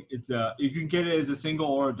double? It's you can get it as a single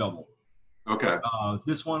or a double. Okay.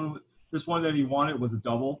 This one that he wanted was a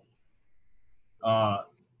double.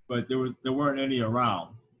 But there weren't any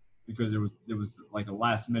around because there was like a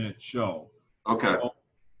last minute show. Okay. So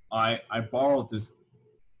I borrowed this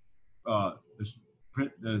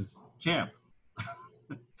Champ,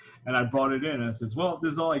 and I brought it in. And I says, "Well,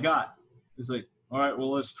 this is all I got." He's like, "All right, well,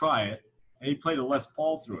 let's try it." And he played a Les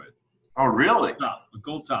Paul through it. Oh, really? A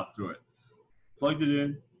gold top through it. Plugged it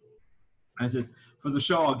in. I says, "For the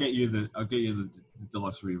show, I'll get you the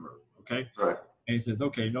deluxe reverb." Okay. Right. And he says,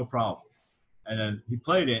 "Okay, no problem." And then he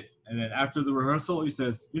played it, and then after the rehearsal, he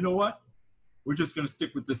says, "You know what? We're just going to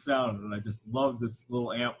stick with this sound, and I just love this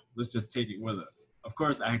little amp. Let's just take it with us." Of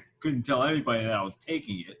course, I couldn't tell anybody that I was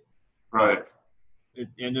taking it. Right. It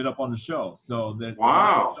ended up on the show. So that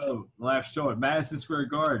last show at Madison Square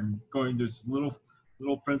Garden, going to this little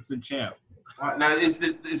Princeton Champ. Now, is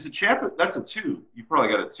the Champ? That's a 2. You probably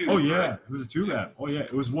got a 2. Oh yeah, right? It was a 2 amp. Oh yeah,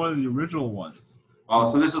 it was one of the original ones. Oh,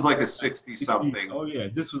 so this is like a 60 something. Oh yeah,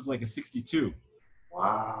 this was like a 62.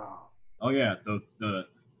 Wow. Oh yeah, the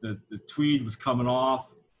tweed was coming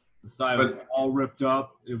off, the side was all ripped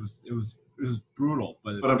up. It was was brutal,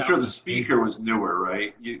 but it But I'm sure the sounded speaker amazing. was newer,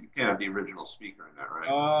 right? You can't have the original speaker in that,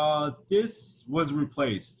 right? This was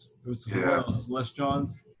replaced. It was one Yeah, of those Les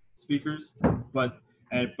John's speakers, but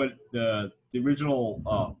but the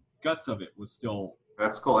original guts of it was still.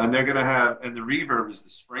 that's cool. And they're gonna have, and the reverb is the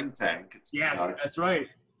spring tank. It's Yes, that's right.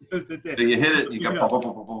 Yes, it did. so you hit it, you Pick got it blah, up. blah,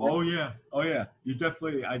 blah, blah, blah, blah. Oh yeah, oh yeah. You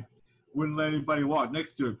definitely. I wouldn't let anybody walk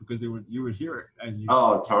next to it because you would hear it as you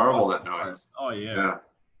Oh, it's cross horrible, that the noise. parts. Oh yeah. Yeah,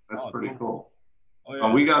 that's Oh pretty totally. cool. Oh Oh,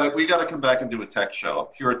 yeah. we gotta come back and do a tech show, a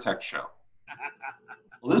pure tech show.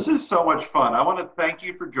 Well, this is so much fun. I want to thank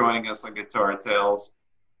you for joining us on Guitar Tales.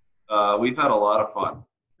 We've had a lot of fun.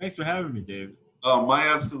 Thanks for having me, David. Oh, my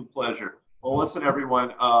absolute pleasure. Well, listen,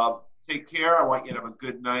 everyone, take care. I want you to have a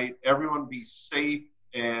good night. Everyone be safe,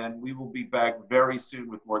 and we will be back very soon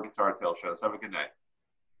with more Guitar Tale shows. Have a good night.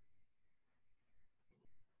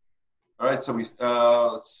 All right, so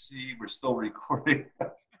let's see, we're still recording.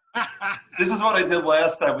 This is what I did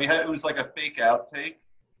last time. It was like a fake outtake.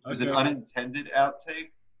 It was an Okay. unintended outtake.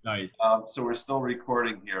 Nice. So we're still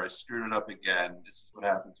recording here. I screwed it up again. This is what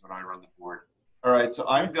happens when I run the board. All right, so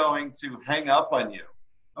I'm going to hang up on you.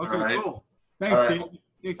 All Okay, right. cool. All Thanks, right. David.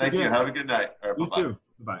 Thanks Thank you. again. Have a good night. All right, You bye-bye. too.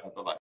 Bye. Bye-bye.